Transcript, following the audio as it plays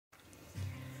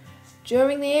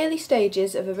During the early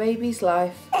stages of a baby's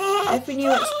life, every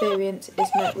new experience is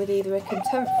met with either a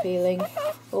content feeling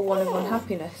or one of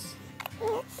unhappiness.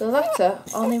 The latter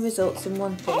only results in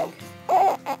one thing: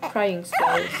 crying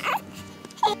spells.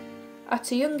 At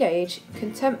a young age,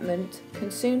 contentment can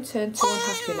soon turn to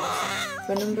unhappiness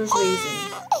for a number of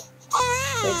reasons.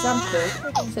 For example,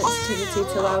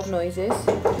 sensitivity to loud noises,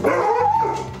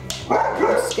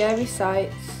 or scary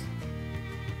sights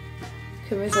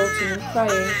can result in them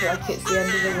crying like it's the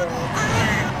end of the world.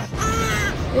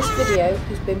 This video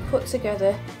has been put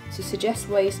together to suggest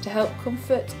ways to help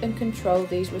comfort and control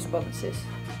these responses.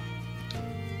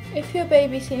 If your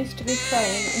baby seems to be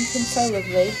crying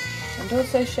inconsolably and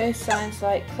also shows signs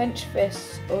like clenched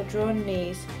fists or drawn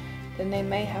knees, then they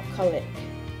may have colic.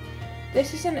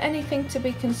 This isn't anything to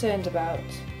be concerned about.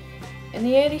 In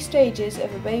the early stages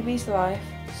of a baby's life,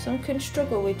 some can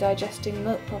struggle with digesting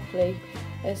milk properly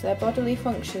as their bodily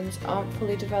functions aren't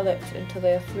fully developed until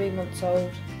they are 3 months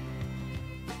old.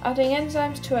 Adding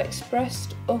enzymes to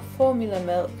expressed or formula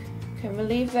milk can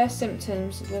relieve their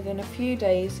symptoms within a few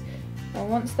days, and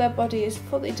once their body is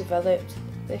fully developed,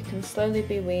 they can slowly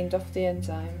be weaned off the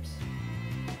enzymes.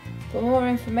 For more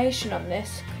information on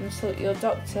this, consult your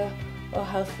doctor or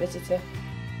health visitor.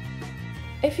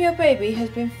 If your baby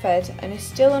has been fed and is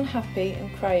still unhappy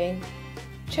and crying,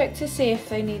 check to see if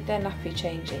they need their nappy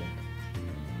changing.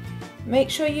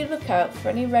 Make sure you look out for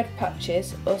any red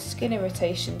patches or skin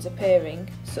irritations appearing,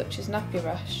 such as nappy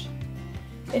rash.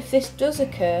 If this does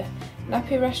occur,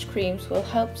 nappy rash creams will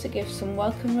help to give some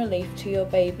welcome relief to your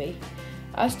baby,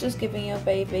 as does giving your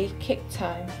baby kick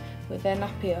time with their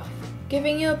nappy off.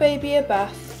 Giving your baby a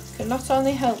bath can not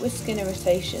only help with skin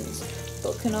irritations,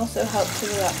 but can also help to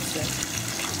relax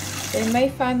them. They may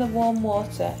find the warm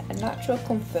water a natural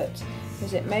comfort,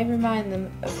 as it may remind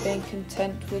them of being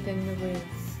content within the room.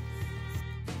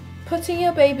 Putting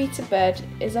your baby to bed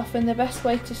is often the best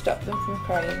way to stop them from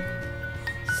crying.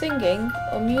 Singing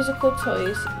or musical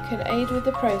toys can aid with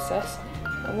the process,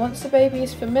 and once the baby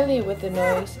is familiar with the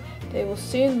noise, they will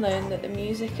soon learn that the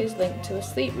music is linked to a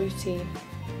sleep routine,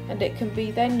 and it can be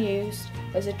then used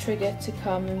as a trigger to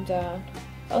calm them down.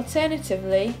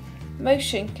 Alternatively,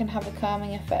 motion can have a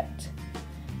calming effect.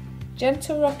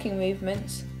 Gentle rocking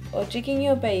movements or jigging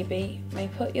your baby may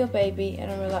put your baby in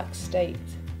a relaxed state.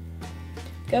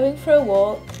 Going for a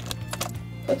walk,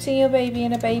 putting your baby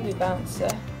in a baby bouncer,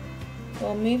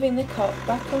 or moving the cot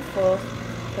back and forth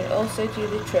can also do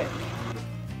the trick.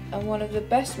 And one of the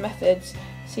best methods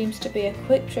seems to be a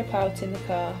quick trip out in the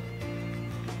car.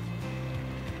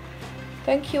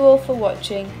 Thank you all for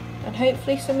watching, and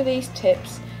hopefully some of these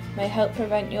tips may help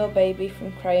prevent your baby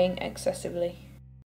from crying excessively.